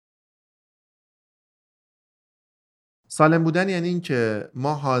سالم بودن یعنی این که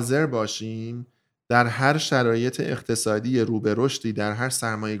ما حاضر باشیم در هر شرایط اقتصادی رو به رشدی، در هر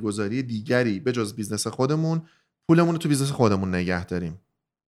سرمایه گذاری دیگری به جز بیزنس خودمون، پولمون رو تو بیزنس خودمون نگه داریم.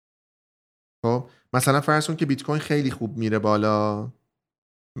 خب مثلا فرض کن که بیت کوین خیلی خوب میره بالا،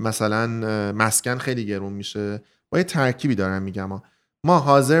 مثلا مسکن خیلی گرون میشه. با یه ترکیبی دارم میگم ما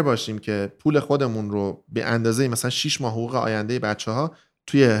حاضر باشیم که پول خودمون رو به اندازه مثلا 6 ماه حقوق آینده بچه‌ها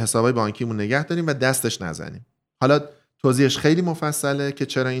توی حسابای بانکیمون نگه داریم و دستش نزنیم. حالا توضیحش خیلی مفصله که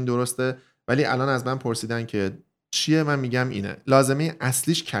چرا این درسته، ولی الان از من پرسیدن که چیه، من میگم اینه. لازمه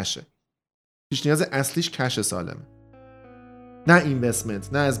اصلیش کشه. پیش نیاز اصلیش کش سالمه. نه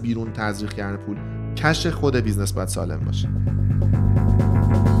اینوستمنت، نه از بیرون تزریق کردن پول. کش خود بیزنس باید سالم باشه.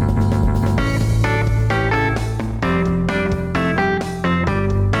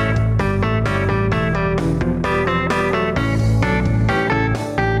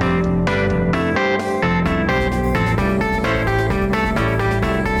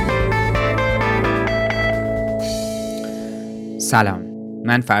 سلام،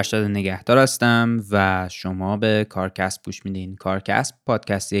 من فرشاد نگهدار هستم و شما به کارکست گوش میدین. کارکست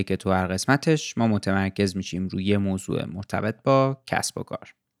پادکستیه که تو هر قسمتش ما متمرکز میشیم روی یه موضوع مرتبط با کسب و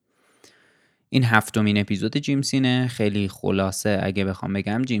کار. این 7مین اپیزود جیمسینه. خیلی خلاصه اگه بخوام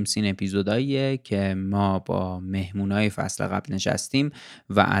بگم، جیمسین اپیزوداییه که ما با مهمونای فصل قبل نشستیم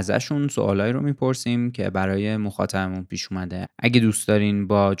و ازشون سوالایی رو میپرسیم که برای مخاطبمون پیش اومده. اگه دوست دارین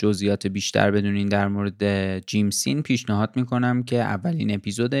با جزئیات بیشتر بدونین در مورد جیمسین، پیشنهاد میکنم که اولین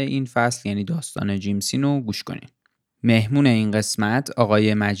اپیزود این فصل یعنی داستان جیمسین رو گوش کنین. مهمون این قسمت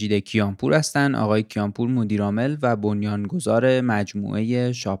آقای مجید کیانپور هستن. آقای کیانپور مدیرعامل و بنیانگذار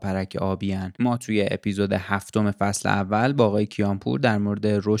مجموعه شاپرک آبی هستند. ما توی اپیزود 7 فصل اول با آقای کیانپور در مورد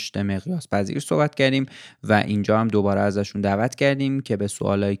رشد مقیاس پذیر صحبت کردیم و اینجا هم دوباره ازشون دعوت کردیم که به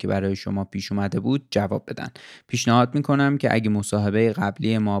سوالایی که برای شما پیش اومده بود جواب بدن. پیشنهاد میکنم که اگه مصاحبه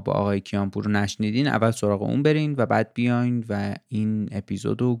قبلی ما با آقای کیانپور رو نشنیدین، اول سراغ اون برین و بعد بیاین و این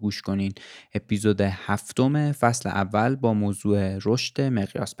اپیزود رو گوش کنین. اپیزود 7 فصل اول با موضوع رشد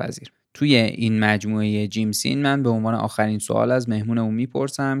مقیاس پذیر. توی این مجموعه جیمسین من به عنوان آخرین سوال از مهمونمون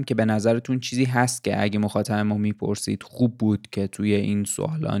میپرسم که به نظرتون چیزی هست که اگه مخاطب ما میپرسید خوب بود که توی این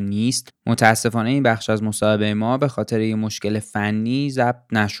سوالا نیست؟ متاسفانه این بخش از مصاحبه ما به خاطر یه مشکل فنی ضبط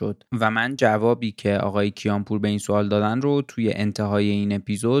نشد و من جوابی که آقای کیانپور به این سوال دادن رو توی انتهای این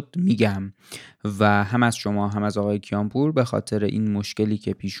اپیزود میگم و هم از شما هم از آقای کیانپور به خاطر این مشکلی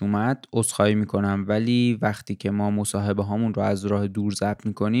که پیش اومد عذرخواهی میکنم. ولی وقتی که ما مصاحبه هامون رو از راه دور ضبط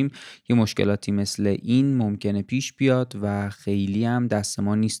میکنیم، یه مشکلاتی مثل این ممکنه پیش بیاد و خیلی هم دست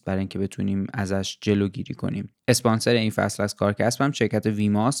ما نیست برای اینکه بتونیم ازش جلوگیری کنیم. اسپانسر این فصل از کارکسب هم شرکت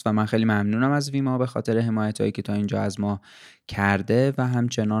ویماست و من خیلی ممنونم از ویما به خاطر حمایتایی که تا اینجا از ما کرده و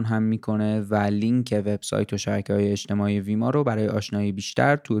همچنان هم میکنه و لینک وبسایت و شبکه‌های اجتماعی ویما رو برای آشنایی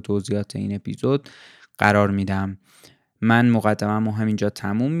بیشتر تو توضیحات این اپیزود قرار میدم. من مقدمه‌مو همینجا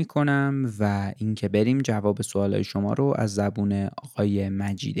تموم میکنم و اینکه بریم جواب سوالای شما رو از زبون آقای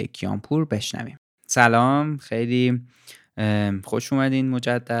مجید کیانپور بشنویم. سلام، خیلی خوش اومدین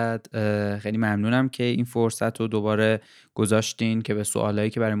مجدد. خیلی ممنونم که این فرصت رو دوباره گذاشتین که به سوالایی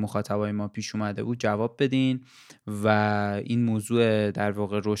که برای مخاطبای ما پیش اومده بود جواب بدین و این موضوع در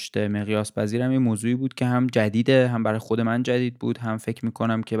واقع رشد مقیاس پذیرم یه موضوعی بود که هم جدیده، هم برای خود من جدید بود، هم فکر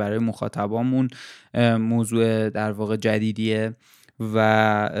میکنم که برای مخاطبامون موضوع در واقع جدیدیه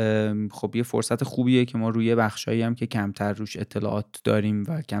و خب یه فرصت خوبیه که ما روی بخشایی هم که کمتر روش اطلاعات داریم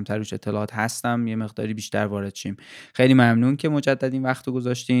و کمتر روش اطلاعات هستم یه مقداری بیشتر وارد شیم. خیلی ممنون که مجدد این وقت رو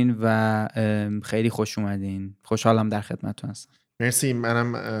گذاشتین و خیلی خوش اومدین. خوشحالم در خدمتتون هستم. مرسی،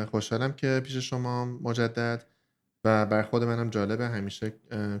 منم خوشحالم که پیش شما مجدد و بر خود منم جالبه. همیشه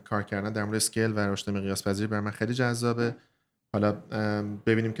کار کردن در مورد اسکیل و رشد مقیاس پذیر بر من خیلی جذابه. حالا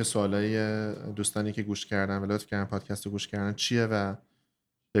ببینیم که سوالای دوستانی که گوش کردن و لطف کردن پادکست رو گوش کردن چیه و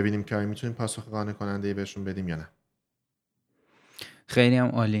ببینیم که میتونیم پاسخ قانع کننده بهشون بدیم یا نه. خیلی هم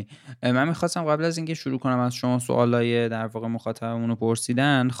عالی. من میخواستم قبل از اینکه شروع کنم از شما سوالای در واقع مخاطبمون رو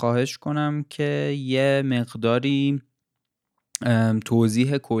پرسیدن خواهش کنم که یه مقداری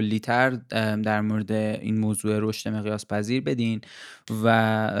توضیح کلی‌تر در مورد این موضوع رشد مقیاس پذیر بدین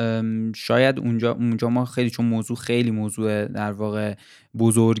و شاید اونجا ما خیلی، چون موضوع خیلی موضوع در واقع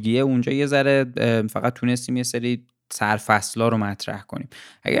بزرگیه، اونجا یه ذره فقط تونستیم یه سری سرفصلا رو مطرح کنیم.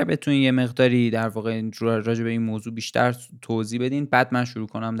 اگر بتونین یه مقداری در واقع راجع به این موضوع بیشتر توضیح بدین، بعد من شروع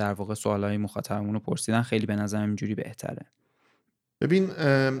کنم در واقع سوالای مخاطبمون رو پرسیدن. خیلی به نظرم اینجوری بهتره. ببین،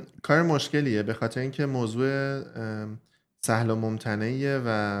 کار مشکلیه به خاطر اینکه موضوع سهل و ممتنعیه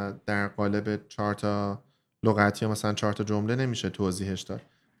و در قالب 4 تا لغتی یا مثلا 4 تا جمله نمیشه توضیحش داد.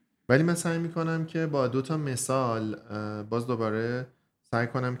 ولی من سعی میکنم که با 2 مثال باز دوباره سعی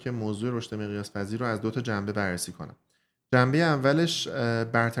کنم که موضوع رشد مقیاس پذیر رو از 2 جنبه بررسی کنم. جنبه اولش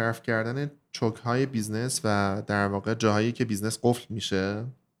برطرف کردن چوک‌های بیزنس و در واقع جاهایی که بیزنس قفل میشه.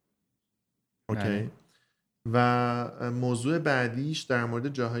 اوکی. و موضوع بعدیش در مورد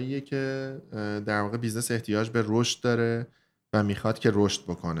جاهاییه که در واقع بیزنس احتیاج به رشد داره و میخواد که رشد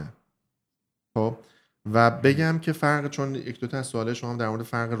بکنه. خب و بگم که فرق، چون 1-2 تا از سوال شما هم در مورد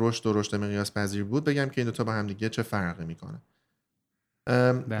فرق رشد و رشد مقیاس پذیر بود، بگم که این 2 تا با هم دیگه چه فرقی میکنه.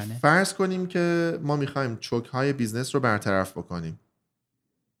 فرض کنیم که ما میخوایم چوک‌های بیزنس رو برطرف بکنیم.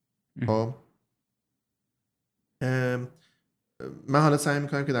 خب من حالا سعی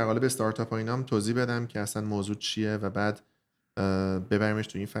میکنم که در قالب استارتاپ و اینام توضیح بدم که اصلا موضوع چیه و بعد ببریمش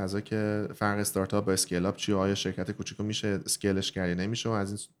تو این فضا که فرق استارتاپ با اسکیل اپ چیه، آیا شرکت کوچیکو میشه اسکیلش کرد یا نمیشه، و از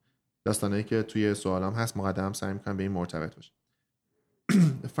این داستانایی که توی سوالام هست مقدماً سعی میکنم به این مرتبط باشه.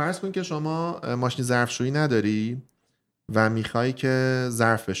 فرض کن که شما ماشین ظرفشویی نداری و میخوای که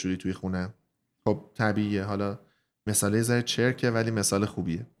ظرف بشوری توی خونه. خب طبیعیه، حالا مثاله ذره چرکه ولی مثال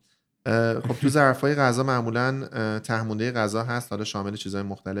خوبیه. خب تو ظرفای غذا معمولاً تهمونده غذا هست، حالا شامل چیزهای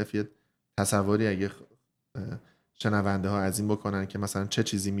مختلفیه. تصوری اگه شنونده ها از این بکنن که مثلا چه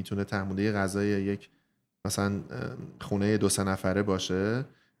چیزی میتونه تهمونده غذای یک مثلا خونه 2-3 نفره باشه،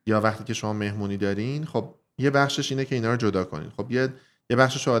 یا وقتی که شما مهمونی دارین، خب یه بخشش اینه که اینا رو جدا کنین. خب یه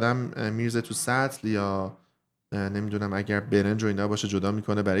بخشش آدم میرزه تو سطل، یا نمیدونم اگر برنج و اینا باشه جدا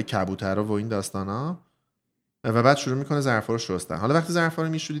میکنه برای کبوترها و این داستانا، و بعد شروع میکنه ظرفا رو شستن. حالا وقتی ظرفا رو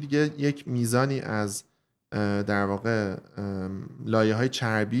میشوری دیگه یک میزانی از در واقع لایه‌های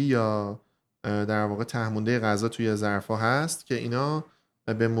چربی یا در واقع تهمونده غذا توی ظرفا هست که اینا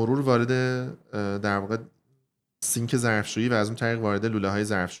به مرور وارد در واقع سینک ظرفشویی و از اون طریق وارد لوله‌های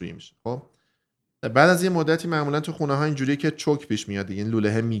ظرفشویی میشه. خب بعد از یه مدتی معمولا تو خونه ها اینجوریه که چوک پیش میاد دیگه، این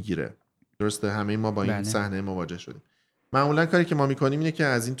لوله میگیره. درسته، همه ما با این صحنه مواجه شدیم. معمولا کاری که ما میکنیم اینه که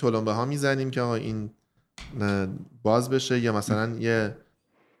از این تلمبه ها میزنیم که این باز بشه، یا مثلا یه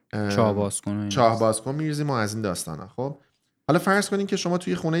چاه باز کن میریزیم و از این داستانا. خب حالا فرض کنین که شما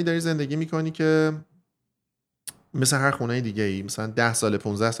توی خونه‌ای داری زندگی میکنی که مثل هر خونه دیگه ای، مثلا 10 سال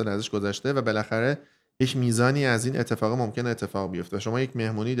 15 سال ازش گذشته و بالاخره یک میزانی از این اتفاق ممکنه اتفاق بیفته. شما یک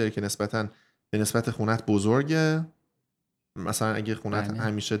مهمونی داری که به نسبت خونت بزرگه، مثلا اگه خونت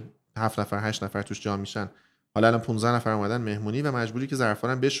همیشه 7 نفر 8 نفر توش جا میشن، حالا الان 15 نفر اومدن مهمونی و مجبوری که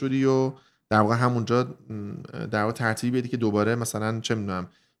ظرفا رو بشوری و در واقع همونجا در واقع ترتیب بدی که دوباره مثلا چه میدونم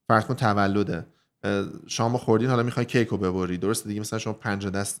فرض کن تولده شام خوردین، حالا میخوای کیک رو ببری. درسته دیگه، مثلا شما 5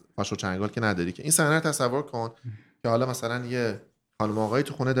 دست پاش و چنگال که نداری که. این صحنه رو تصور کن که حالا مثلا یه خانم آقایی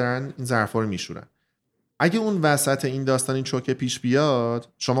تو خونه دارن این ظرفا رو میشورن. اگه اون وسط این داستان این چوکه پیش بیاد،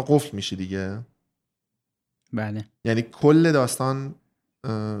 شما قفل میشی دیگه. بله. یعنی کل داستان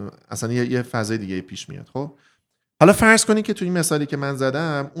اصلا یه فضای دیگه پیش میاد. خب حالا فرض کنید که توی این مثالی که من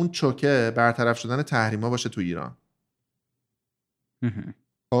زدم اون چوکه برطرف شدن تحریما باشه تو ایران.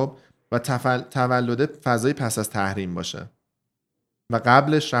 خب و تولد فضای پس از تحریم باشه و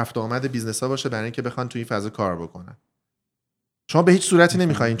قبلش رفت و آمد بیزنس‌ها باشه برای اینکه بخوان توی این فضا کار بکنن. شما به هیچ صورتی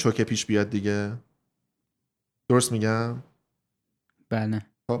نمیخوای این چوکه پیش بیاد دیگه. درست میگم؟ بله.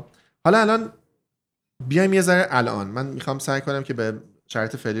 خب حالا الان بیایم یه ذره الان، من میخوام سعی کنم که به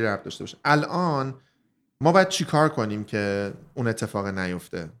شرایط فعلی ربط داشته باشه. الان ما باید چی کار کنیم که اون اتفاق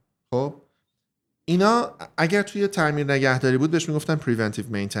نیفته؟ خب اینا اگر توی تعمیر نگهداری بود بهش میگفتن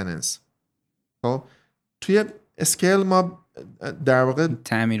preventive maintenance. خب توی اسکیل ما در واقع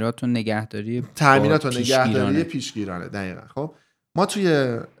تعمیرات و نگهداری پیشگیرانه. دقیقاً. خب ما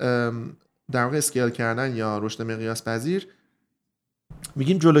توی در واقع اسکیل کردن یا رشد مقیاس پذیر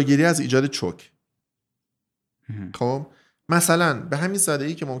میگیم جلوگیری از ایجاد چوک. خب مثلا به همین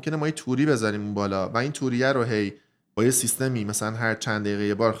سادگی که ممکنه ما یه توری بذاریم اون بالا و این توریه رو هی با یه سیستمی مثلا هر چند دقیقه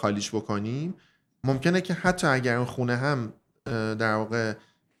یه بار خالیش بکنیم، ممکنه که حتی اگر اون خونه هم در واقع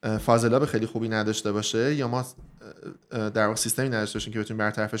فاضلاب خیلی خوبی نداشته باشه یا ما در واقع سیستمی نداشته باشیم که بتونیم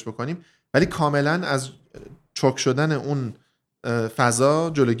برطرفش بکنیم، ولی کاملا از چوک شدن اون فضا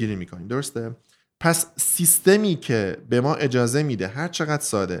جلوگیری میکنیم. درسته؟ پس سیستمی که به ما اجازه میده هر چقدر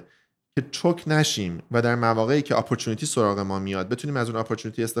ساده که چوک نشیم و در مواقعی که اپورتونتی سراغ ما میاد بتونیم از اون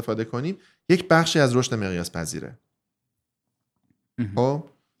اپورتونتی استفاده کنیم، یک بخشی از رشد مقیاس پذیره. خب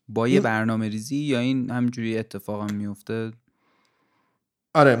با یه برنامه ریزی یا این همجوری اتفاقا میفته؟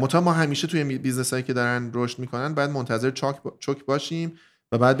 آره، ما همیشه توی بیزنسایی که دارن رشد میکنن باید منتظر چوک باشیم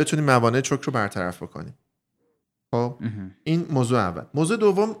و بعد بتونیم موانع چوک رو برطرف بکنیم. خب این موضوع اول. موضوع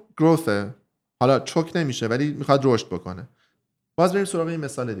دوم گروثه. حالا چوک نمیشه ولی میخواد رشد بکنه. باز بریم سراغ این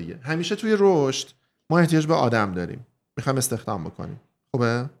مثال دیگه. همیشه توی رشد ما احتیاج به آدم داریم، میخوایم استخدام بکنیم.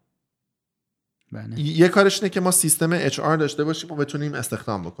 خوبه؟ بله. یه کارش اینه که ما سیستم HR داشته باشیم و بتونیم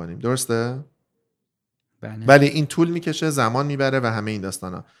استخدام بکنیم، درسته؟ بله. ولی این طول میکشه، زمان میبره و همه این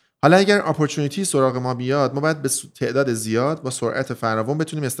داستانا. حالا اگر اپورتونیتی سراغ ما بیاد، ما باید به تعداد زیاد با سرعت فراوان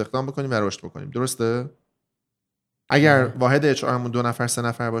بتونیم استخدام بکنیم و رشد بکنیم، درسته؟ اگر واحد HR همون 2 نفر 3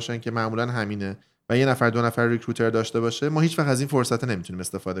 نفر باشن که معمولا همینه و 1 نفر 2 نفر ریکروتر داشته باشه، ما هیچ وقت از این فرصت نمیتونیم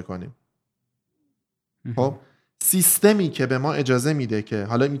استفاده کنیم. خب سیستمی که به ما اجازه میده که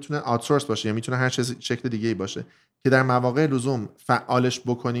حالا میتونه آوتسورس باشه یا میتونه هر شکل دیگه ای باشه که در مواقع لزوم فعالش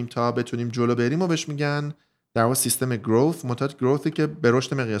بکنیم تا بتونیم جلو بریم و بهش میگن در واقع سیستم گروث، متد گروثی که به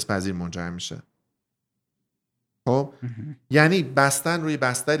رشد مقیاس پذیر منجر میشه. خب یعنی بستن روی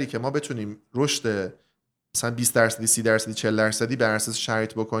بستری که ما بتونیم رشد مثلا 20%، 30%، 40% بر اساس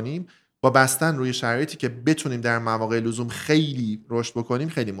شرایط بکنیم، با بستن روی شرایطی که بتونیم در مواقع لزوم خیلی رشد بکنیم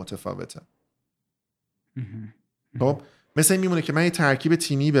خیلی متفاوته. خب مثلا این میمونه که من یه ترکیب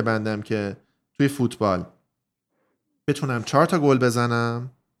تیمی ببندم که توی فوتبال بتونم 4 تا گل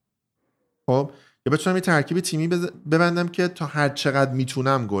بزنم، خب یا بتونم یه ترکیب تیمی ببندم که تا هر چقدر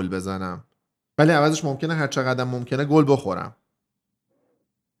میتونم گل بزنم، ولی عوضش ممکنه هر چقدر ممکنه گل بخورم.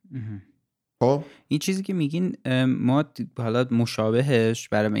 خب این چیزی که میگین ما حالا مشابهش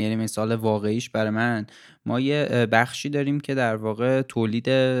برای من، یعنی مثال واقعیش برای من، ما یه بخشی داریم که در واقع تولید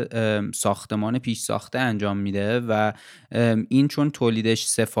ساختمان پیش ساخته انجام میده و این چون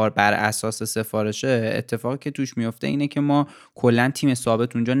تولیدش بر اساس سفارشه، اتفاقی که توش میفته اینه که ما کلا تیم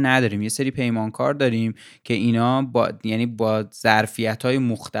ثابت اونجا نداریم. یه سری پیمانکار داریم که اینا با ظرفیت‌های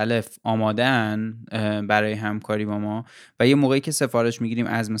مختلف آماده‌ان برای همکاری با ما و یه موقعی که سفارش میگیریم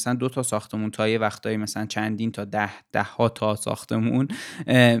از مثلا 2 تا ساختمون تا یه وقتایی مثلا چندین تا 10 ها تا ساختمون،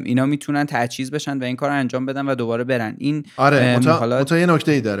 اینا میتونن تجهیز بشن و این کار انجام بدن و دوباره برن. این حالا یه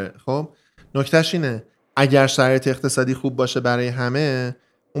نکته‌ای داره. خب نکتهش اینه اگر شرایط اقتصادی خوب باشه برای همه،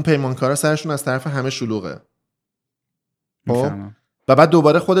 اون پیمانکارا سرشون از طرف همه شلوغه. خب و بعد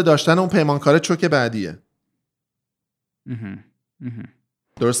دوباره خود داشتن اون پیمانکار چوک بعدیه.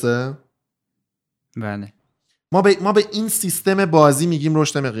 درسته؟ بله. ما به این سیستم بازی میگیم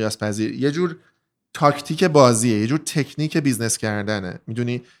رشد مقیاس پذیر. یه جور تاکتیک بازیه، یه جور تکنیک بیزنس کردنه،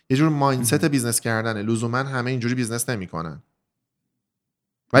 میدونی، یه جور مایندست بیزنس کردنه. لزوما همه اینجوری بیزنس نمیکنن،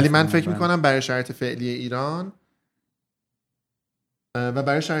 ولی من فکر میکنم برای شرایط فعلی ایران و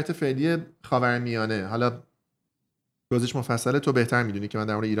برای شرایط فعلی خاورمیانه، حالا توضیحش مفصله، تو بهتر میدونی که من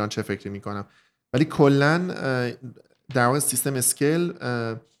در مورد ایران چه فکری میکنم، ولی کلا در واقع سیستم اسکیل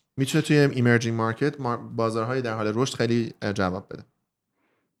میتونه توی ایمرجینگ مارکت، بازارهای در حال رشد، خیلی جواب بده.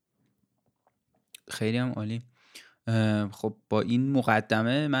 خیلی هم عالی. خب با این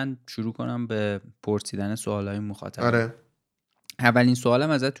مقدمه من شروع کنم به پرسیدن سوالای مخاطب. آره. اولین سوالم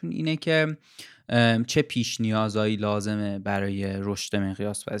ازتون اینه که چه پیش نیازایی لازمه برای رشد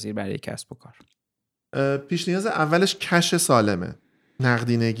مقیاس پذیر برای کسب و کار؟ پیش نیاز اولش کش سالمه،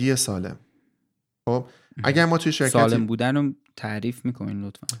 نقدینگی سالم. خب اگر ما توی شرکتی سالم بودن رو تعریف میکنین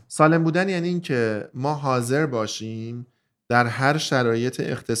لطفا. سالم بودن یعنی این که ما حاضر باشیم در هر شرایط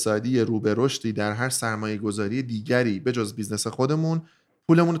اقتصادی رو به رشدی، در هر سرمایه گذاری دیگری به جز بیزنس خودمون،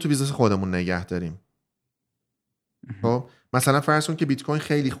 پولمون رو تو بیزنس خودمون نگه داریم. خب مثلا فرض کن که بیت کوین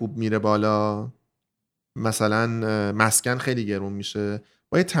خیلی خوب میره بالا، مثلا مسکن خیلی گرون میشه،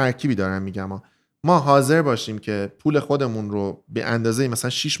 با یه ترکیبی دارم میگم، ما حاضر باشیم که پول خودمون رو به اندازه مثلا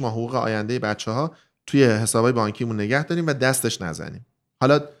 6 ماه حقوق آینده بچه‌ها توی حسابای بانکیمون نگه داریم و دستش نزنیم.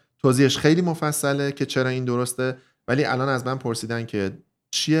 حالا توضیحش خیلی مفصله که چرا این درسته، ولی الان از من پرسیدن که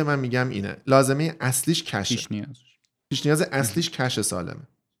چیه، من میگم اینه. لازمه اصلیش کشه. پیش نیاز اصلیش کش سالمه،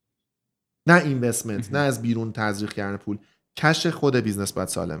 نه اینوستمنت، نه از بیرون تزریق کردن پول. کش خود بیزنس باید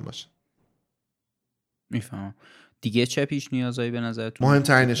سالم باشه. میفهمم. دیگه چه پیش نیازایی به نظرتون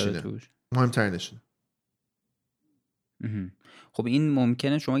مهمترینشه؟ خب این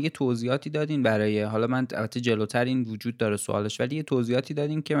ممکنه شما یه توضیحاتی دادین برای، حالا من البته جلوتر این وجود داره سوالش، ولی یه توضیحاتی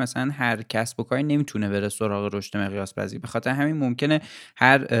دادین که مثلا هر کسب و کاری نمیتونه بره سراغ رشد مقیاس پذیر. به خاطر همین ممکنه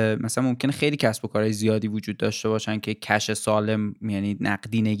مثلا ممکنه خیلی کسب و کارهای زیادی وجود داشته باشن که کش سالم، یعنی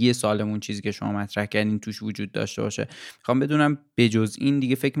نقدینگی سالم، اون چیزی که شما مطرح کردین، توش وجود داشته باشه. میخوام بدونم بجز این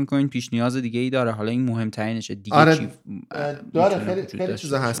دیگه فکر میکنین پیش نیاز دیگه ای داره؟ حالا این مهمترینشه دیگه. آره چی داره، خیلی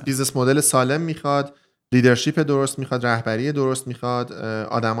چیزا هست. بیزنس مدل سالم میخواد، لیدرشپ درست میخواد، رهبری درست میخواد،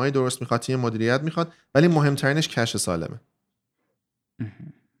 آدمای درست میخواد، تیم مدیریت میخواد، ولی مهمترینش کش سالمه.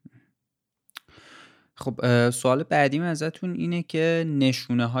 خب سوال بعدیم ازتون اینه که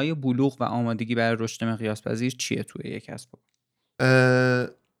نشونه های بلوغ و آمادگی برای رشد مقیاس پذیر چیه توی یک کسب و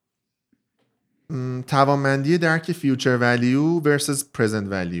کار؟ توانمندی درک فیوچر ولیو versus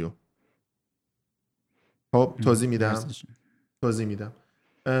present value. خب توضیح میدم.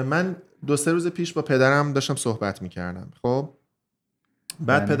 من 2-3 روز پیش با پدرم داشتم صحبت میکردم. خب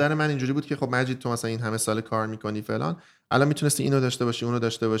بعد پدر من اینجوری بود که خب مجید تو مثلا این همه سال کار میکنی فلان، الان میتونستی اینو داشته باشی اونو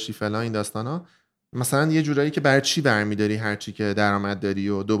داشته باشی فلان این داستانا، مثلا یه جورایی که برای چی برمیداری هر چی که درآمد داری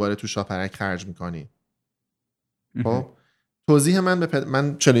و دوباره تو شاپرک خرج میکنی. خب توضیح من به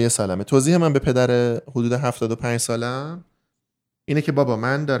من 41 سالمه، توضیح من به پدر حدود 75 سالم اینه که بابا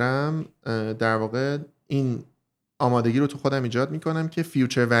من دارم در واقع این آمادگی رو تو خودم ایجاد میکنم که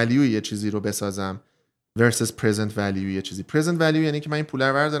فیوچر ولیو یه چیزی رو بسازم versus present value یه چیزی. present value یعنی که من این پول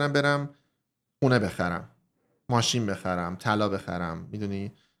رو بردارم برم خونه بخرم، ماشین بخرم، طلا بخرم،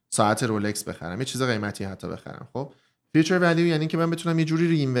 میدونی، ساعت رولکس بخرم، یه چیز قیمتی حتی بخرم. خب future value یعنی که من بتونم یه جوری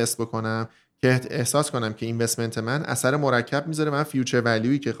ری اینوست بکنم که احساس کنم که اینوستمنت من اثر مرکب میذاره من فیوچر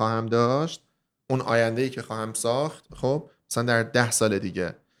ولیویی که خواهم داشت، اون آینده‌ای که خواهم ساخت، خب مثلا در 10 سال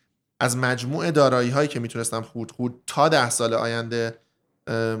دیگه از مجموع دارایی‌هایی که میتونستم خود تا 10 سال آینده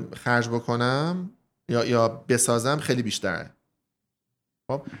خرج بکنم یا بسازم خیلی بیشتره.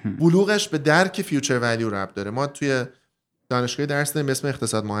 خب بلوغش به درک فیوچر ولیو ربط داره. ما توی دانشگاه درس داریم به اسم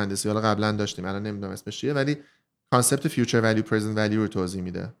اقتصاد مهندسی، حالا قبلا داشتیم الان نمیدونم اسمش چیه، ولی کانسپت فیوچر ولیو پرزنت ولیو رو توضیح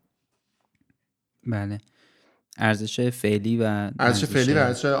میده. بله، ارزش فعلی و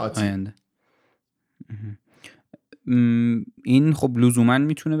ارزش آتی. آینده. این خب لزوما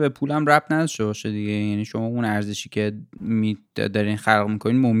میتونه به پولم ربط نداشته باشه دیگه، یعنی شما اون ارزشی که دارین خلق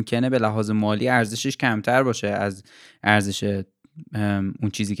میکنین ممکنه به لحاظ مالی ارزشش کمتر باشه از ارزش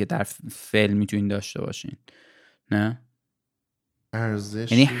اون چیزی که در فعل میتونین داشته باشین، نه؟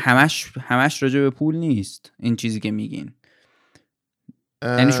 ارزش یعنی همش راجع به پول نیست این چیزی که میگین.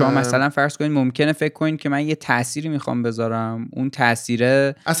 یعنی شما مثلا فرض کنین ممکنه فکر کنین که من یه تأثیری میخوام بذارم، اون تأثیر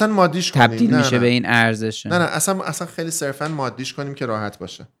اصلا مادیش کنیم، تبدیل میشه به این ارزش. نه اصلا خیلی صرفا مادیش کنیم که راحت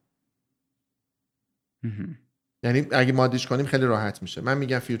باشه. یعنی اگه مادیش کنیم خیلی راحت میشه. من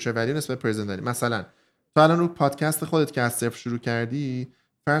میگم فیوچر ولیو نسبت به پرزنت ولیو. مثلا تو الان رو پادکست خودت که از صفر شروع کردی،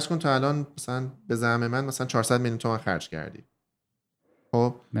 فرض کن تو الان مثلا به زعم من مثلا 400 میلیون تومان خرج کردی.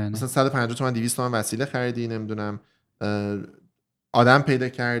 خب مثلا 150 تومن 200 تومن وسیله خریدی، نمیدونم آدم پیدا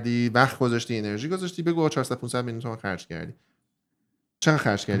کردی، وقت گذاشتی، انرژی گذاشتی، بگو 400 500 میلیون تومان خرج کردی. چقدر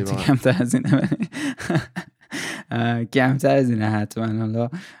خرج کردی واقعا؟ کمتر از اینه. کمتر از اینه حتما، حالا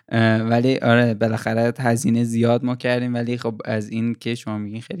ولی آره بالاخره هزینه زیاد ما کردیم، ولی خب از این که شما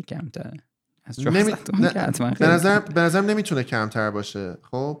میگین خیلی کمتره. به نظرم نمیتونه کمتر باشه.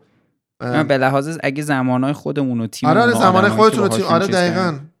 خب به لحاظ اگه زمانهای خودمون و تیممون، آره زمان خودتون و تیم، آره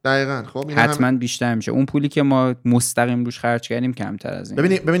دقیقاً خب حتما بیشتر میشه. اون پولی که ما مستقیم روش خرج کردیم کمتر از این.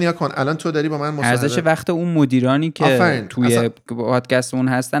 ببین یا کن الان تو داری با من مصاحبه، ارزش وقت اون مدیرانی که توی پادکستمون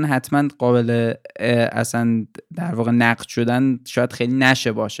هستن حتما قابل اصلا در واقع نقد شدن شاید خیلی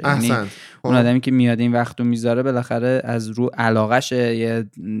نشه باشه. یعنی اون آدمی که میاد این وقتو میذاره بالاخره از رو علاقه‌شه،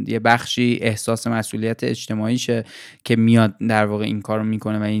 یه بخشی احساس مسئولیت اجتماعیشه که میاد در واقع این کارو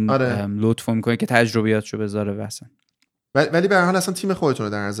میکنه و این لطفو میکنه که تجربیاتشو بذاره واسه. ولی به هر حال اصلا تیم خودتون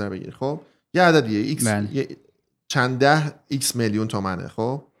رو در نظر بگیر. خب یه عددیه ایکس، چند ده ایکس میلیون تومنه.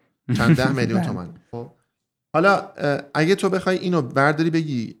 خب چند ده میلیون تومنه. خب حالا اگه تو بخوای اینو برداری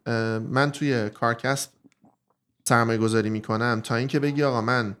بگی من توی کارکسب سرمایه گذاری میکنم تا اینکه بگی آقا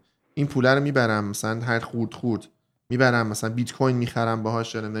من این پوله رو میبرم مثلا هر خورد میبرم مثلا بیت کوین میخرم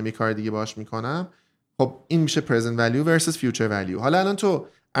باهاش یا نمیدونم یه کار دیگه باهاش میکنم، خب این میشه present value versus future value. حالا الان تو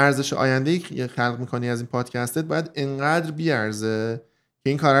ارزش آینده‌ای که خلق میکنی از این پادکستت باید انقدر بیارزه که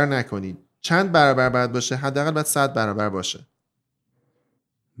این کارا رو نکنی. چند برابر باید باشه؟ حداقل باید 100 برابر باشه.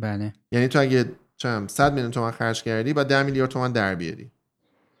 بله. یعنی تو اگه 100 میلیون تومان خرج کردی باید 10 میلیارد تومان در بیاری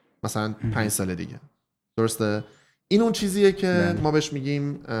مثلا 5 سال دیگه. درسته؟ این اون چیزیه که ما بهش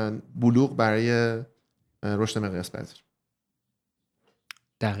میگیم بلوغ برای رشد مقیاس پذیر.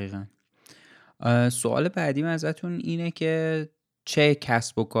 دقیقاً. سوال بعدیم ازتون اینه که چه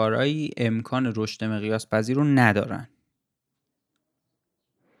کسب و کارهایی امکان رشد مقیاس پذیر رو ندارن،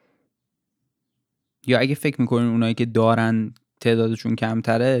 یا اگه فکر میکنین اونایی که دارن تعدادشون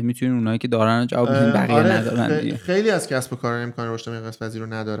کمتره میتونین اونایی که دارن رو جواب بدین بقیه ندارن دیگه. خیلی از کسب و کارها امکان رشد مقیاس پذیر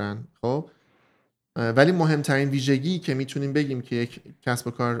رو ندارن. خب ولی مهمترین ویژگی که میتونیم بگیم که یک کسب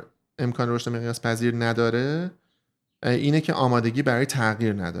و کار امکان رشد مقیاس پذیر نداره اینه که آمادگی برای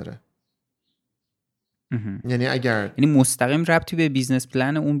تغییر نداره. یعنی مستقیم ربطی به بیزنس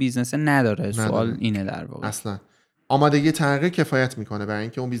پلن اون بیزنس نداره. سوال اینه در واقع. اصلا آمادگی تغییر کفایت میکنه برای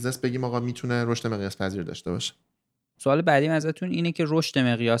اینکه اون بیزنس بگیم آقا میتونه رشد مقیاس پذیر داشته باشه. سوال بعدیم ازتون اینه که رشد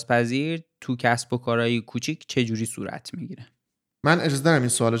مقیاس پذیر تو کسب و کارهای کوچیک چجوری صورت میگیره؟ من اجازه دارم این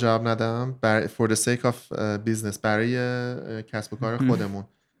سوالو جواب ندم for the sake of business، برای کسب و کار خودمون.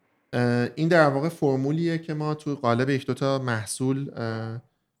 این در واقع فرمولیه که ما تو قالب یک دوتا محصول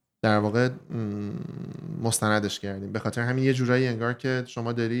در واقع مستندش کردیم. به خاطر همین یه جورایی انگار که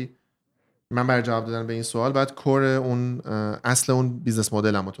شما داری، من برای جواب دادن به این سوال باید کور اون اصل اون بیزنس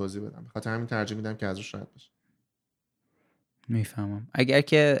مدلمو توضیح بدم. به خاطر همین ترجیح میدم که از روش رد بشه. میفهمم. اگر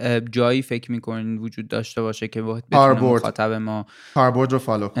که جایی فکر میکنین وجود داشته باشه که بتونه مخاطب ما کاربرد رو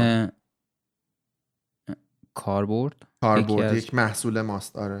فالو کنه. کاربرد یک محصول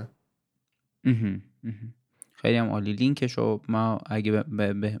ماست. آره. خیلی هم عالی. لینکشو ما اگه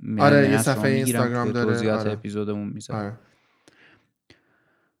آره یه صفحه اینستاگرام داره، توضیحات اپیزودمون میذارم.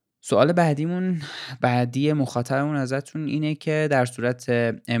 سوال بعدی مخاطبمون ازتون اینه که در صورت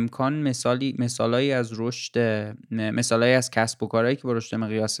امکان مثالایی از کسب و کارهایی که با رشد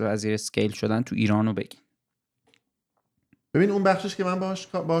مقیاس پذیر اسکیل شدن تو ایران رو بگین. ببین اون بخشش که من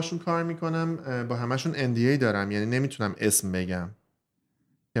باشون کار میکنم با همشون NDA دارم، یعنی نمیتونم اسم بگم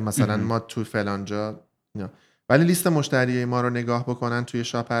که مثلا ما تو فلانجا نه. ولی لیست مشتریای ما رو نگاه بکنن توی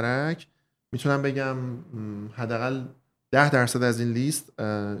شاپرک، میتونم بگم حداقل 10% از این لیست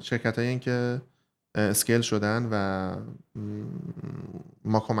شرکتایی که اسکیل شدن و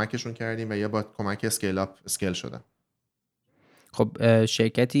ما کمکشون کردیم و یا با کمک اسکیل اپ اسکیل شدن. خب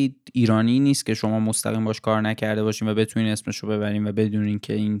شرکتی ایرانی نیست که شما مستقیم باش کار نکرده باشین و بتونین اسمشو ببرین و بدونین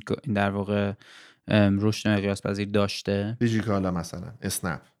که این در واقع رشد مقیاس پذیر داشته؟ دیجیکالا مثلا،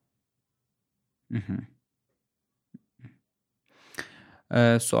 اسنپ.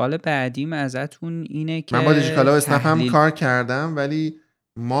 سوال بعدیم ازتون اینه که من با دیجیکالا و اسنپ هم کار کردم ولی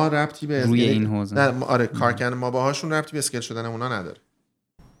ما ربطی به روی این حوزه آره کار کردن ما باهاشون ربطی به اسکیل شدن اونا نداره.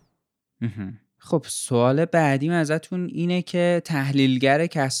 خب سوال بعدیم ازتون اینه که تحلیلگر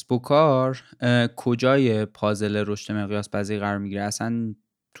کسب و کار کجای پازل رشد مقیاس پذیر قرار میگیره؟ اصلا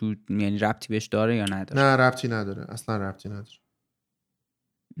تو یعنی ربطی بهش داره یا نداره؟ نه ربطی نداره، اصلا ربطی نداره.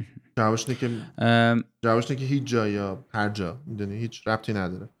 جوابش اینه که هیچ جا یا هر جا، میدونی هیچ ربطی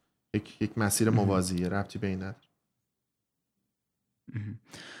نداره. یک مسیر موازیه، ربطی به این نداره.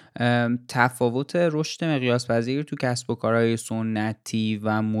 تفاوت رشد مقیاس پذیر تو کسب و کارهای سنتی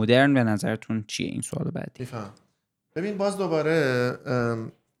و مدرن به نظرتون چیه؟ این سوال بعدی. میفهم. ببین باز دوباره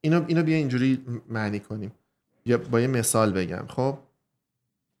اینو بیا اینجوری معنی کنیم یا با یه مثال بگم. خب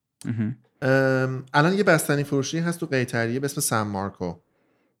الان یه بستنی فروشی هست تو قیطریه به اسم سن مارکو.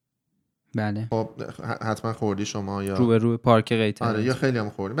 بله. خب حتما خوردی شما یا روبروی پارک قیطریه. آره یا خیلی هم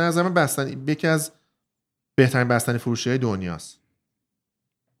خوردی. به نظر من بستنی یکی از بهترین بستنی فروشی‌های دنیاست.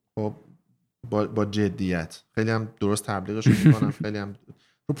 خب با جدیت خیلی هم درست تبلیغش میکنم. خیلی هم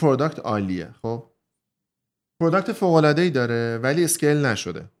رو پروداکت عالیه. خب پروداکت فوق‌العاده‌ای داره ولی اسکیل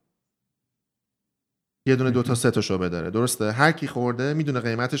نشده. یه دونه 2 تا 3 تا شعبه داره. درسته هر کی خورده میدونه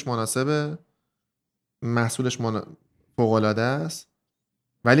قیمتش مناسبه، محصولش فوق‌العاده است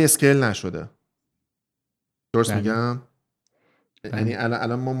ولی اسکیل نشده. درست میگم؟ یعنی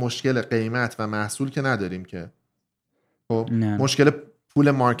الان ما مشکل قیمت و محصول که نداریم که. خب مشکل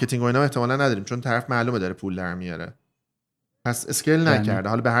پول مارکتینگ و اینا احتمالاً نداریم چون طرف معلومه داره پول در میاره. پس اسکیل نکرده.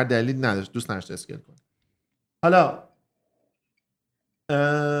 حالا به هر دلیل نداشت، دوست نداشته اسکیل کنه. حالا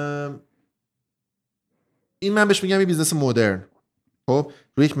این من بهش میگم یه بیزنس مدرن. خب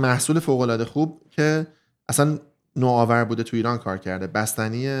روی یک محصول فوق العاده خوب که اصلا نوآور بوده تو ایران کار کرده.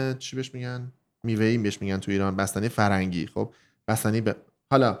 بستنی چی بهش میگن؟ میوه‌ای بهش میگن تو ایران، بستنی فرنگی. خب بستنی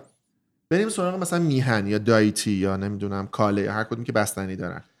حالا بریم سراغ مثلا میهن یا دایتی یا نمیدونم کاله یا هر کدوم که بستنی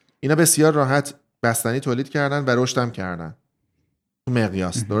دارن. اینا بسیار راحت بستنی تولید کردن و رشد هم کردن تو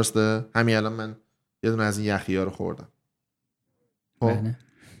مقیاس. درسته؟ همین الان من یه دونه از این یخی‌ها رو خوردم. خب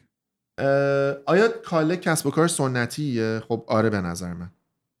آیا کاله کسب و کار سنتیه؟ خب آره به نظر من.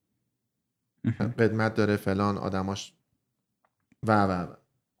 قدمت داره فلان، آدماش و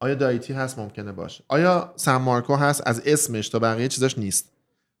آیا دایتی هست؟ ممکنه باشه. آیا سن مارکو هست؟ از اسمش تا بقیه چیزاش نیست.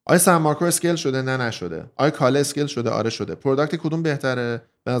 آیا سن مارکو اسکیل شده؟ نه نشده. آیا کاله اسکیل شده؟ آره شده. پروداکت کدوم بهتره؟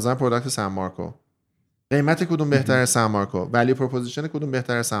 به نظر پروداکت سن مارکو. قیمت کدوم بهتره؟ سن مارکو. ولیو پروپوزیشن کدوم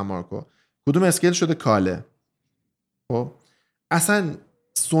بهتره؟ سن مارکو. کدوم اسکیل شده؟ کاله. خب اصلا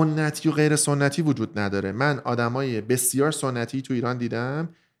سنتی و غیر سنتی وجود نداره. من آدمای بسیار سنتی تو ایران دیدم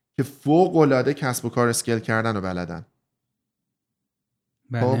که فوق العاده کسب و کار اسکیل کردن و بلدن.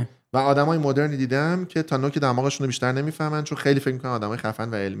 بله. و آدمای مدرنی دیدم که تا نوک دماغشون رو بیشتر نمیفهمن چون خیلی فکر میکنن آدمای خفن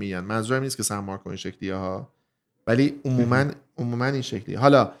و علمی ان. منظورم نیست که سن مارکو این شکلیه ها، ولی عموما این شکلیه.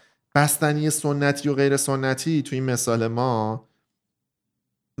 حالا بستنی سنتی و غیر سنتی تو این مثال ما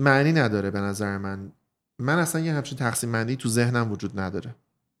معنی نداره به نظر من. من اصلا یه همچین تقسیم بندی تو ذهنم وجود نداره.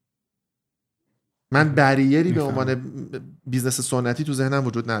 من بریری به عنوان بیزنس سنتی تو ذهنم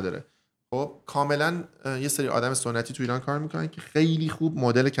وجود نداره. خب کاملا یه سری آدم سنتی تو ایران کار میکنن که خیلی خوب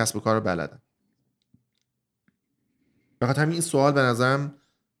مدل کسب و کار رو بلدن. بخاطر همین این سوال به نظرم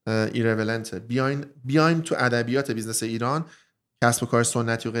ایرولنته. بیایم تو ادبیات بیزنس ایران کسب و کار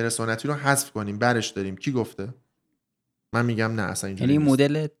سنتی و غیر سنتی رو حذف کنیم، برش داریم. کی گفته؟ من میگم نه، اصلا اینجوری یعنی نیست.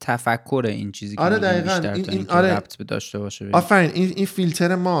 مدل تفکر این چیزی که آره میگیم دقیقاً. بیشتر تا اینکه ربط داشته باشه. آفرین. این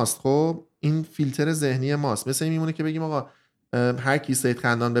فیلتر ماست. خب این فیلتر ذهنی ماست. مثل این میمونه که بگیم آقا هر کی سید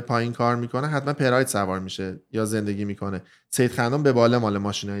خندان به پایین کار میکنه حتما پراید سوار میشه یا زندگی میکنه. سید خندان به بالا مال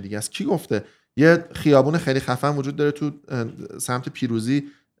ماشینای دیگه است. کی گفته؟ یه خیابون خیلی خفن وجود داره تو سمت پیروزی،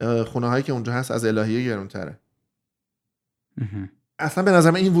 خونه هایی که اونجا هست از الهیه گرونتره. اصلا به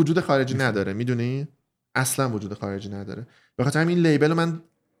نظر من این وجود خارجی نداره. میدونی؟ اصلا وجود خارجی نداره. به خاطر این لیبل رو من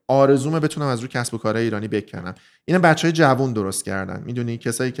آرزومه بتونم از روی کسب و کارهای ایرانی بکنم. اینا بچهای جوون درست کردن. میدونی؟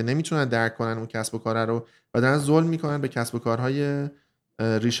 کسایی که نمیتونن درک کنن اون کسب و کار رو و دارن ظلم میکنن به کسب و کارهای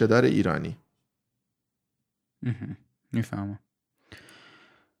ریشه دار ایرانی. میفهمم.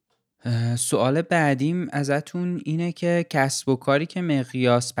 سوال بعدیم ازتون اینه که کسب و کاری که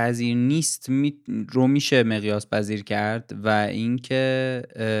مقیاس پذیر نیست رو میشه مقیاس پذیر کرد و اینکه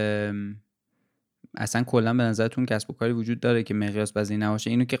اصلا کلا به نظرتون کسب و کاری وجود داره که مقیاس پذیر نباشه؟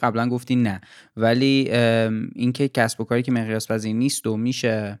 اینو که قبلا گفتین نه، ولی اینکه کسب و کاری که مقیاس پذیر نیست و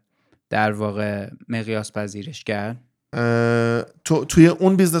میشه در واقع مقیاس پذیرش کرد توی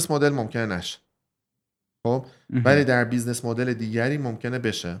اون بیزنس مدل ممکنه نشه. خب ولی در بیزنس مدل دیگری ممکنه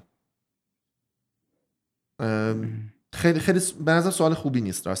بشه. خیلی به نظر سوال خوبی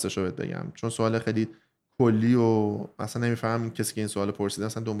نیست راستش رو بگم، چون سوال خیلی کلی و اصلا نمیفهمم کسی که این سوال پرسیده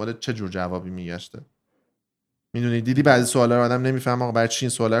اصلا دنبال چه جور جوابی میگشته. میدونی دیدی بعضی سوالا رو آدم نمیفهمه آقا برای چی این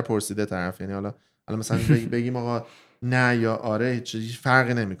سوالا رو پرسیده طرف. یعنی حالا مثلا بگیم آقا نه یا آره هیچ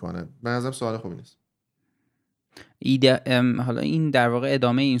فرقی نمیکنه. به نظرم سوال خوبی نیست. حالا این در واقع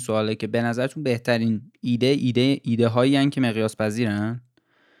ادامه این سواله که به نظرتون بهترین ایده هایی هستن که مقیاس پذیرن؟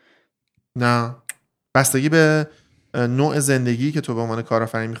 نه، بستگی به نوع زندگی که تو به عنوان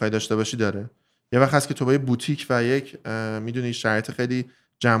کارآفرین میخوای داشته باشی داره. یه وقت هست که تو با یه بوتیک و یک میدونی شرایط خیلی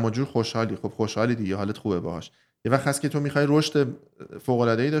جمع و جور خوشحالی، خب خوشحالی دیگه، حالت خوبه باهاش. یه وقت هست که تو میخوای رشد فوق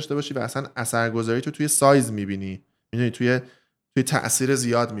العاده ای داشته باشی و اصلا اثرگذاری تو توی سایز میبینی، میدونی توی تأثیر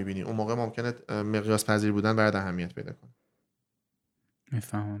زیاد میبینی. اون موقع ممکنه مقیاس پذیر بودن برات اهمیت پیدا کنه.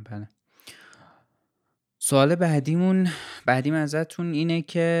 میفهمم. بله. سوال بعدیم ازتون اینه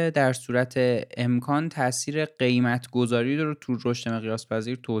که در صورت امکان تاثیر قیمت گذاری رو تو رشد مقیاس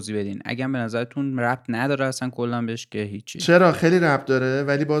پذیر توضیح بدین. اگر به نظرتون ربط نداره اصلا کلا بهش که هیچی. چرا؟ خیلی ربط داره،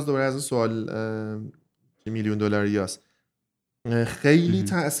 ولی باز دوباره از اون سوال میلیون دلاری است. خیلی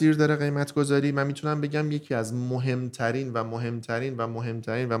تأثیر داره قیمت گذاری. من میتونم بگم یکی از مهمترین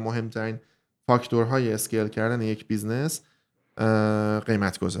فاکتورهای اسکیل کردن یک بیزنس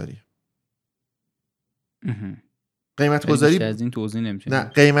قیمت گذاری. قیمت گذاری از این توضیح نمیتونم. نه،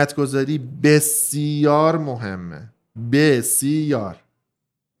 قیمت گذاری بسیار مهمه، بسیار،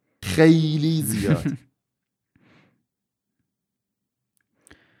 خیلی زیاد.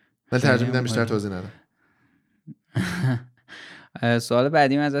 ولی ترجمه میدم بیشتر توضیح ندم. سوال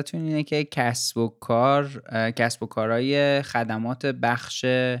بعدی ازتون اینه که کسب و کارهای خدمات بخش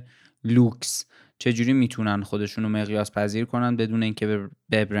لوکس چجوری میتونن خودشونو مقیاس پذیر کنن بدون اینکه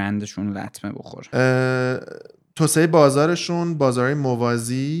به برندشون لطمه بخوره؟ توسعه بازارشون، بازارهای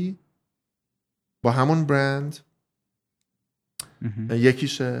موازی با همون برند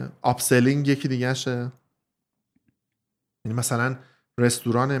یکیشه، آپسلینگ یکی دیگه شه. یعنی مثلا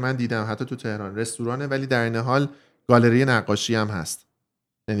رستوران من دیدم حتی تو تهران رستورانه ولی در این حال گالری نقاشی هم هست،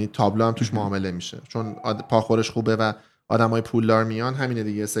 یعنی تابلو هم توش معامله میشه چون پاخورش خوبه و آدمای پولدار میان. همینه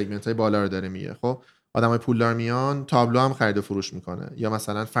دیگه، سگمنت های بالا رو داره میگه. خب آدمای پولدار میان تابلو هم خرید و فروش میکنه یا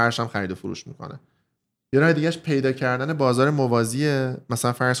مثلا فرش هم خرید و فروش میکنه. یه راه دیگهش پیدا کردن بازار موازیه.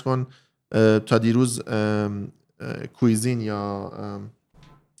 مثلا فرض کن تا دیروز کویزین یا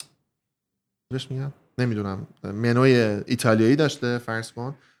چیش میگم نمیدونم منوی ایتالیایی داشته فرض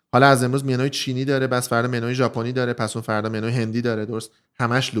کن، حالا از امروز منوی چینی داره، بس فردا منوی ژاپنی داره، پس اون فردا منوی هندی داره. درست؟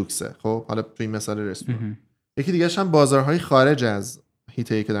 همش لوکسه. خب حالا تو این مثال رستوران. یکی دیگه‌ش هم بازارهای خارج از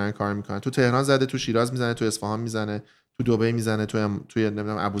هیته‌ای که دارن کار میکنن. تو تهران زده، تو شیراز میزنه، تو اصفهان میزنه، تو دبی میزنه، توی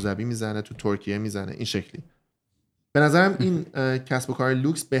نمیدونم ابوظبی میزنه، تو ترکیه میزنه. این شکلی به نظرم این کسب و کار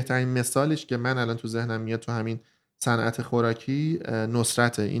لوکس بهترین مثالش که من الان تو ذهنم میاد تو همین صنعت خوراکی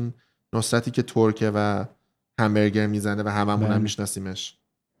نصرته. این نصرتی که ترکه و همبرگر میزنه و هممون هم میشناسیمش.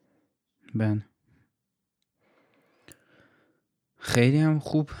 خیلی هم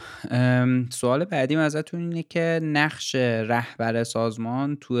خوب. سوال بعدیم ازتون اینه که نقش رهبر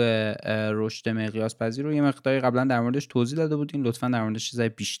سازمان تو رشد مقیاس پذیر رو یه مقداری قبلا در موردش توضیح داده بودین، لطفاً در موردش چیزای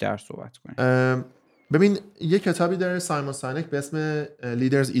بیشتر صحبت کنید. ببین یه کتابی داره سایمون سینک به اسم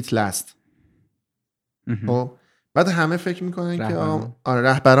Leaders Eat Last. خب بعد همه فکر میکنن که رهبران.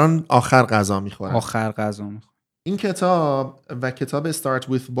 رهبران آخر غذا میخورن. آخر غذا میخورن. این کتاب و کتاب Start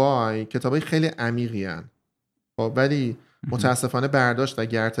with Why کتابای خیلی عمیقی هن. خب ولی متاسفانه برداشت و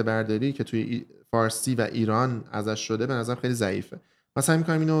گرته برداری که توی فارسی و ایران ازش شده به نظر خیلی ضعیفه. مثلا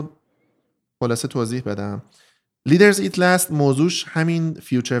میکنم اینو خلاصه توضیح بدم. Leaders Eat Last موضوعش همین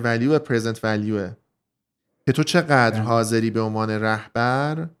future value و present value که تو چقدر حاضری به عنوان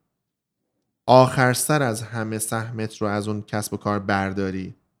رهبر آخر سر از همه سهمت رو از اون کسب و کار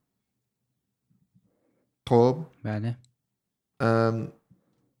برداری. خب بله.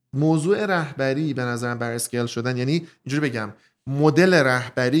 موضوع رهبری به نظرم بر اسکیل شدن، یعنی اینجوری بگم مدل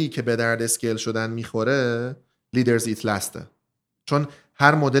رهبری که به درد اسکیل شدن میخوره Leaders Eat Lastه، چون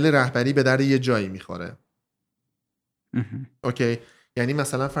هر مدل رهبری به درد یه جایی میخوره. اوکی، یعنی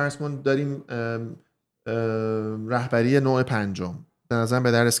مثلا فرض کن داریم رهبری نوع پنجم، به نظرم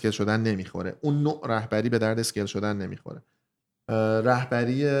به درد اسکیل شدن نمیخوره. اون نوع رهبری به درد اسکیل شدن نمیخوره.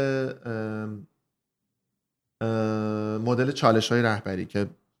 رهبری مدل چالش های رهبری که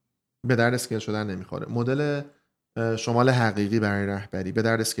به درد اسکیل شدن نمیخوره. مدل شمال حقیقی برای رهبری به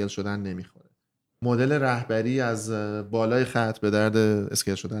درد اسکیل شدن نمیخوره. مدل رهبری از بالای خط به درد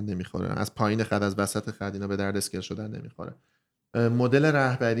اسکیل شدن نمیخوره. از پایین خط، از وسط خط، اینا به درد اسکیل شدن نمیخوره. مدل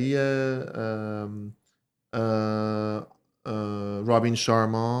رهبری رابین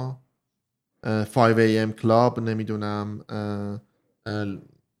شارما، 5am کلاب، نمیدونم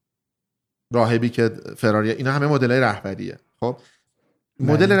راهبی که فراری، اینا همه مدل‌های رهبریه. خب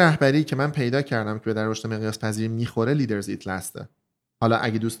مدل رهبری که من پیدا کردم که به در رشد مقیاس پذیری میخوره Leaders Eat Lastه. حالا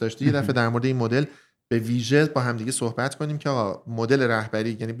اگه دوست داشتی یه دفعه در مورد این مدل به ویژه با هم دیگه صحبت کنیم که آقا مدل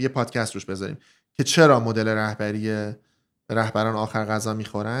رهبری، یعنی یه پادکست روش بذاریم که چرا مدل رهبری رهبران آخر غذا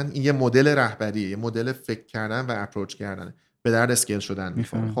میخورن. این یه مدل رهبریه، یه مدل فکر کردن و اپروچ کردن، به درد اسکیل شدن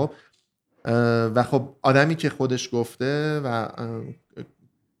میخوره. خب و خب آدمی که خودش گفته و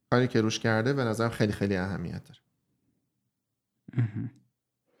کاری که روش کرده به نظرم خیلی خیلی اهمیت داره.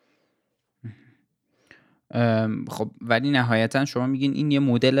 خب ولی نهایتا شما میگین این یه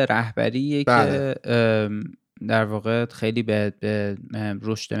مدل رهبریه بله. که در واقع خیلی به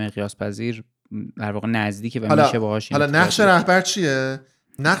رشد مقیاس پذیر در واقع نزدیکه و میشه باهاش. حالا نقش رهبر چیه؟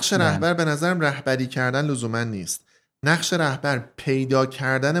 نقش رهبر به نظرم رهبری کردن لزوما نیست. نقش رهبر پیدا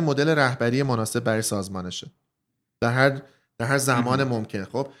کردن مدل رهبری مناسب برای سازمانشه در هر زمان ممکن.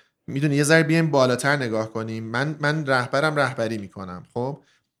 خب میدونی یه ذره بیایم بالاتر نگاه کنیم. من رهبرم، رهبری میکنم. خب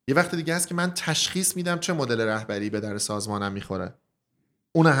یه وقت دیگه هست که من تشخیص میدم چه مدل رهبری به در سازمانم میخوره.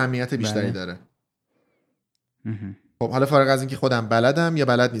 اون اهمیت بیشتری داره. خب حالا فارغ از اینکه خودم بلدم یا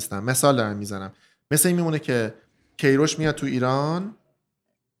بلد نیستم، مثال دارم میزنم. مثل این میمونه که کیروش میاد تو ایران،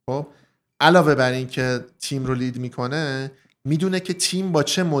 خب علاوه بر این که تیم رو لید میکنه، میدونه که تیم با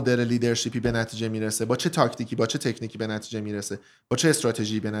چه مدل لیدرشپی به نتیجه میرسه، با چه تاکتیکی، با چه تکنیکی به نتیجه میرسه، با چه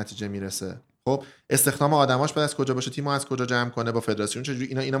استراتژی به نتیجه میرسه. خب استخدام آدماش باید از کجا باشه، تیمو از کجا جمع کنه، با فدراسیون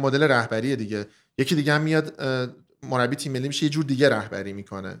چجوری، اینا مدل رهبریه دیگه. یکی دیگه هم میاد مربی تیم ملی میشه، یه جور دیگه رهبری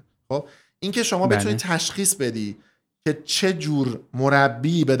میکنه. خب این که شما بتونید تشخیص بدی که چه جور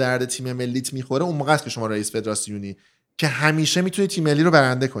مربی به درد تیم ملیت میخوره، اون موقع است که شما رئیس فدراسیونی که همیشه میتونی تیم ملی رو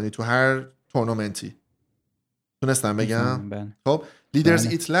برنده کنی تو هر تورنمنتی. تونستم بگم؟ خب Leaders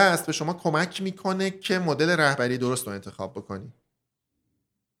Eat Last به شما کمک میکنه که مدل رهبری درست رو انتخاب بکنی.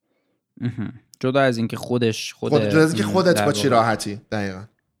 جدا از اینکه جدا از اینکه خودت با چی راحتی. دقیقاً.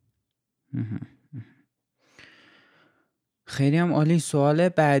 خیلی هم عالی. سوال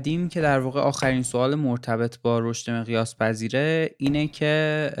بعدیم که در واقع آخرین سوال مرتبط با رشد مقیاس پذیره اینه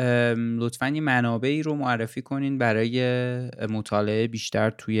که لطفاً یه منابعی رو معرفی کنین برای مطالعه بیشتر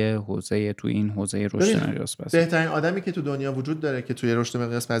توی این حوزه رشد مقیاس پذیر. بهترین آدمی که تو دنیا وجود داره که توی رشد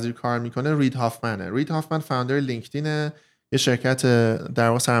مقیاس پذیر کار میکنه رید هافمنه. رید هافمن فاوندر لینکدینه، یه شرکت در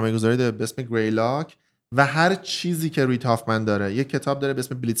واقع سرمایه‌گذاری داره به اسم گریلاک و هر چیزی که رید هافمن داره، یه کتاب داره به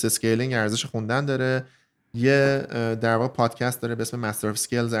اسم بلیتز اسکیلینگ، ارزش خوندن داره، یه در واقع پادکست داره به اسم مستر اف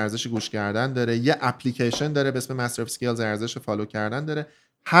اسکیلز، ارزش گوش کردن داره، یه اپلیکیشن داره به اسم مستر اف اسکیلز، ارزش فالو کردن داره.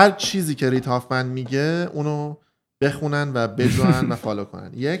 هر چیزی که رید هافمن میگه اونو بخونن و بجوان و فالو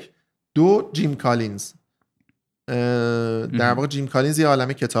کنن. یک. دو، جیم کالینز. در واقع جیم کالینز یه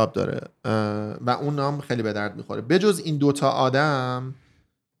عالمه کتاب داره و اون نام خیلی به درد میخوره. بجز این دوتا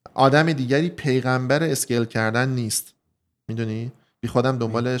آدم دیگری پیغمبر اسکیل کردن نیست. میدونی؟ بی خودم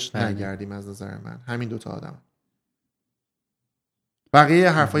دنبالش نگردیم. از نظر من همین دوتا آدم. بقیه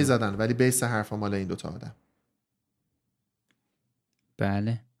حرفایی زدن ولی بیس حرفا مال این دوتا آدم.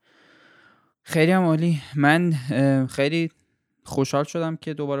 بله، خیلی هم عالی. من خیلی خوشحال شدم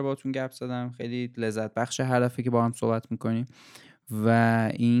که دوباره باهاتون گپ زدم. خیلی لذت بخش هر دفعه که با هم صحبت میکنیم و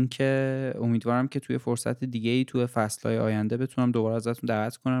اینکه امیدوارم که توی فرصت دیگه‌ای توی فصل‌های آینده بتونم دوباره ازتون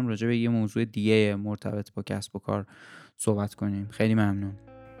دعوت کنم راجع به یه موضوع دیگه مرتبط با کسب و کار صحبت کنیم. خیلی ممنون.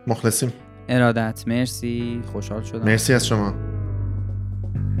 مخلصیم. ارادت. مرسی، خوشحال شدم. مرسی از شما.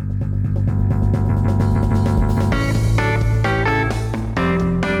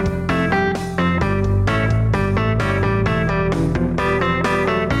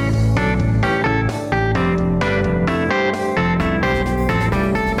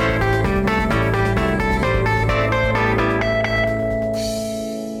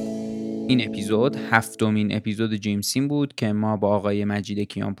 این اپیزود 7مین اپیزود جیمسین بود که ما با آقای مجید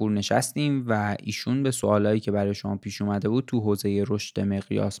کیانپور نشستیم و ایشون به سوالایی که برای شما پیش اومده بود تو حوزه رشد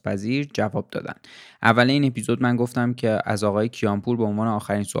مقیاس پذیر جواب دادن. اول این اپیزود من گفتم که از آقای کیانپور به عنوان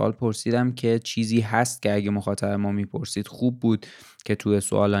آخرین سوال پرسیدم که چیزی هست که اگه مخاطب ما میپرسید خوب بود که توی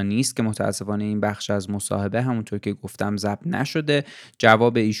سوالا نیست، که متاسفانه این بخش از مصاحبه همونطور که گفتم ضبط نشده.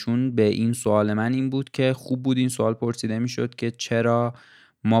 جواب ایشون به این سوال من این بود که خوب بود این سوال پرسیده میشد که چرا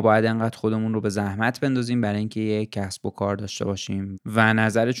ما باید انقدر خودمون رو به زحمت بندازیم برای اینکه یک کسب و کار داشته باشیم و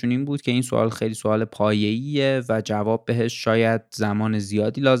نظرشون این بود که این سوال خیلی سوال پایه‌ایه و جواب بهش شاید زمان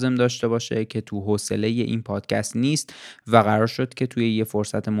زیادی لازم داشته باشه که تو حوصله این پادکست نیست و قرار شد که توی یه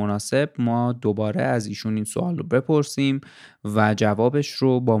فرصت مناسب ما دوباره از ایشون این سوال رو بپرسیم و جوابش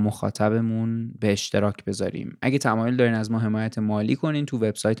رو با مخاطبمون به اشتراک بذاریم. اگه تمایل دارین از ما حمایت مالی کنین، تو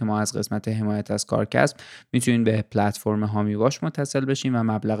وبسایت ما از قسمت حمایت از کارکسب میتونین به پلتفرم هامی باش متصل بشین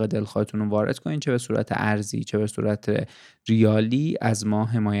و مبلغ دلخواهتون رو وارد کنین، چه به صورت ارزی چه به صورت ریالی از ما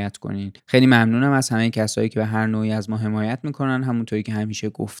حمایت کنین. خیلی ممنونم از همه کسایی که به هر نوعی از ما حمایت میکنن. همونطوری که همیشه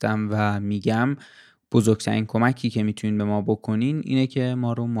گفتم و میگم، بزرگترین کمکی که میتونین به ما بکنین اینه که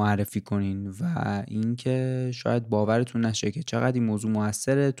ما رو معرفی کنین و اینکه شاید باورتون نشه که چقدر این موضوع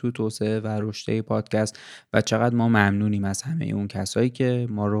موثره تو توسعه و رشد پادکست و چقدر ما ممنونیم از همه اون کسایی که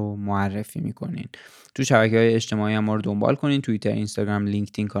ما رو معرفی میکنین. تو شبکه‌های اجتماعی هم ما رو دنبال کنین، توییتر، اینستاگرام،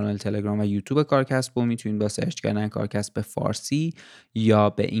 لینکدین، کانال تلگرام و یوتیوب کارکسب رو میتونین با سرچ کردن کارکسب به فارسی یا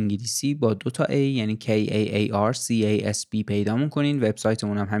به انگلیسی با 2 تا A یعنی KAARCASP پیدامون کنین.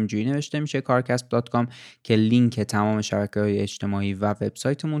 وبسایتمون هم همینجوری نوشته میشه karkasp.com که لینک تمام شبکه‌های اجتماعی و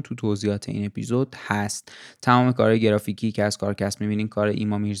وبسایتمون تو توضیحات این اپیزود هست. تمام کارهای گرافیکی که از کارکسب میبینین کار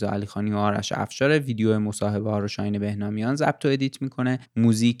ایما میرزا علیخانی و آرش افشار. ویدیو مصاحبه ها رو شاهین بهنامیان ضبط و ادیت میکنه.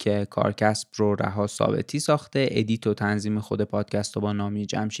 موزیک کارکسب رو رها ثابتی ساخته. ادیت و تنظیم خود پادکست رو با نامی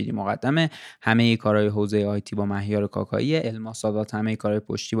جمشیدی مقدمه. همه کارهای حوزه آیتی با مهیار کاکایی. علما سادات همه کارهای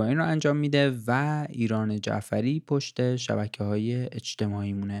پشتی با این رو انجام میده و ایران جعفری پشت شبکه‌های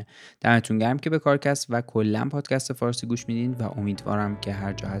اجتماعی مونه. دمتون گرم که به کارکسب و کلا پادکست فارسی گوش میدین و امیدوارم که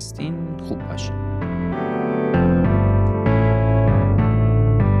هر جا هستین خوب باشین.